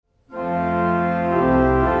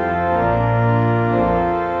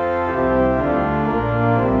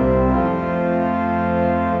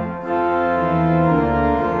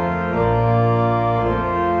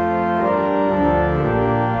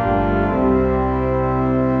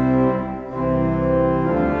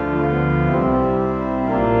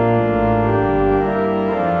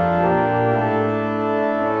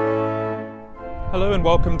and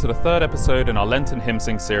welcome to the third episode in our Lenten hymn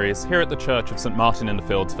sing series here at the Church of St. Martin in the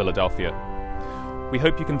Fields, Philadelphia. We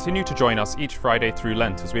hope you continue to join us each Friday through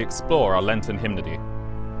Lent as we explore our Lenten hymnody.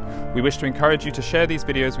 We wish to encourage you to share these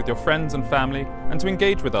videos with your friends and family and to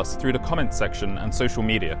engage with us through the comments section and social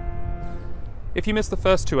media. If you missed the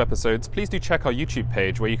first two episodes, please do check our YouTube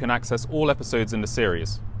page where you can access all episodes in the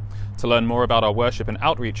series. To learn more about our worship and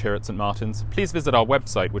outreach here at St. Martin's, please visit our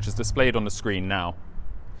website, which is displayed on the screen now.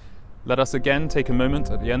 Let us again take a moment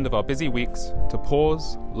at the end of our busy weeks to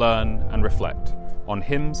pause, learn and reflect on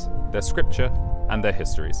hymns, their scripture and their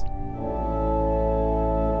histories.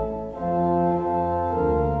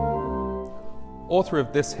 Author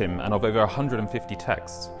of this hymn and of over 150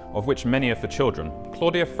 texts, of which many are for children,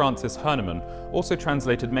 Claudia Frances Hernemann also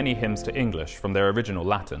translated many hymns to English from their original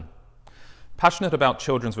Latin. Passionate about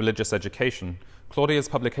children's religious education, Claudia's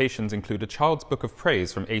publications include A Child's Book of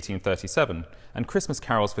Praise from 1837 and Christmas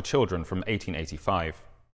Carols for Children from 1885.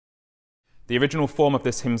 The original form of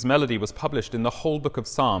this hymn's melody was published in the whole Book of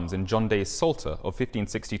Psalms in John Day's Psalter of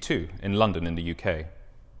 1562 in London in the UK.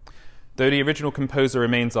 Though the original composer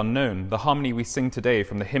remains unknown, the harmony we sing today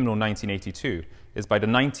from the hymnal 1982 is by the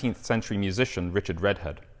 19th century musician Richard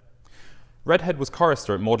Redhead. Redhead was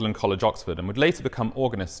chorister at Magdalen College, Oxford, and would later become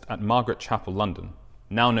organist at Margaret Chapel, London,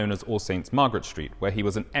 now known as All Saints Margaret Street, where he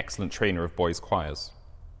was an excellent trainer of boys' choirs.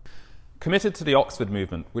 Committed to the Oxford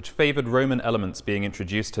movement, which favoured Roman elements being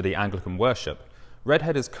introduced to the Anglican worship,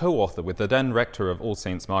 Redhead is co-author with the then rector of All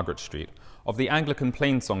Saints Margaret Street of the Anglican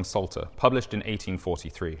Plainsong Psalter, published in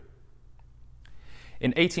 1843. In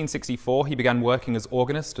 1864, he began working as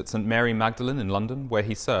organist at St. Mary Magdalene in London, where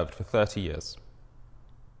he served for 30 years.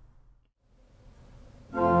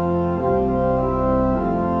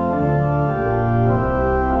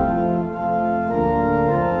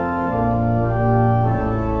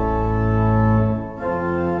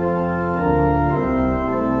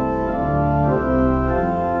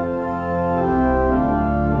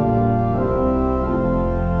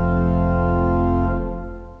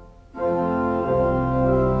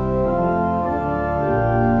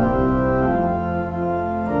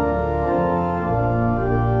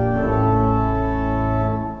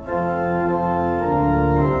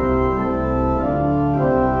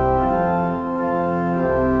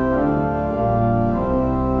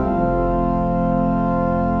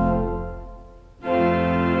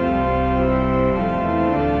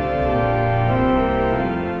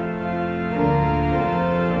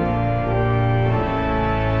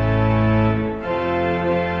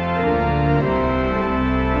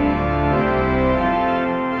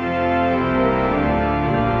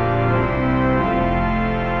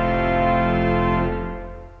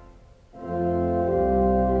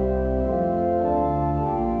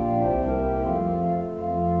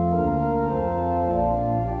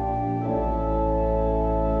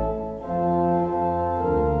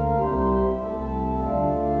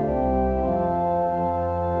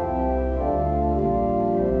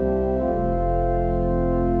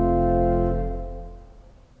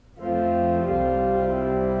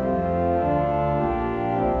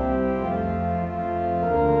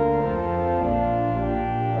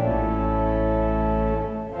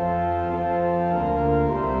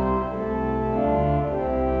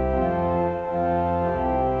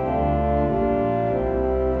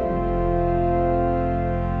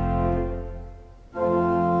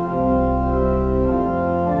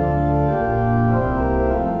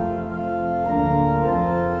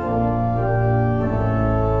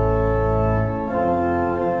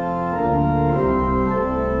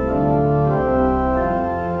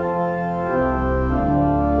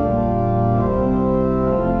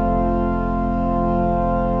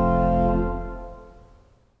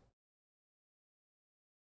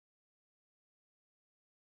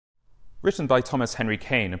 Written by Thomas Henry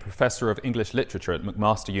Kane, a professor of English literature at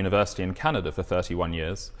McMaster University in Canada for 31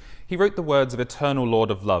 years, he wrote the words of Eternal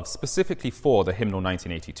Lord of Love specifically for the hymnal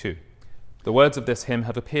 1982. The words of this hymn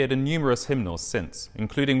have appeared in numerous hymnals since,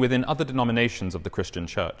 including within other denominations of the Christian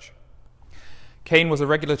Church. Kane was a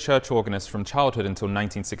regular church organist from childhood until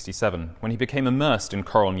 1967, when he became immersed in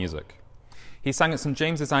choral music. He sang at St.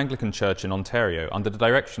 James's Anglican Church in Ontario under the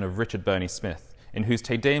direction of Richard Burney Smith, in whose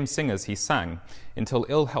Te Deum singers he sang until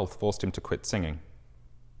ill health forced him to quit singing.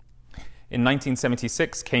 In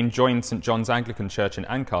 1976, Kane joined St. John's Anglican Church in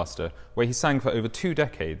Ancaster, where he sang for over 2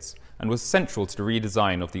 decades and was central to the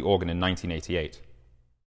redesign of the organ in 1988.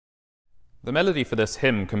 The melody for this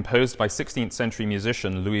hymn, composed by 16th century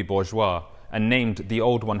musician Louis Bourgeois and named the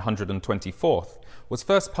Old 124th, was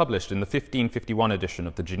first published in the 1551 edition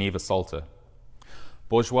of the Geneva Psalter.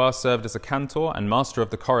 Bourgeois served as a cantor and master of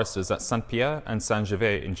the choristers at Saint-Pierre and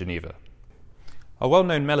Saint-Gervais in Geneva. A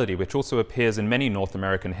well-known melody which also appears in many North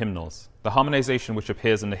American hymnals, the harmonization which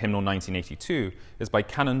appears in the hymnal 1982, is by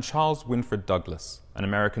Canon Charles Winfred Douglas, an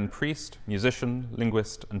American priest, musician,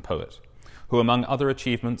 linguist, and poet, who among other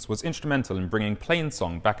achievements was instrumental in bringing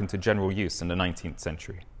plainsong back into general use in the 19th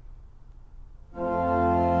century.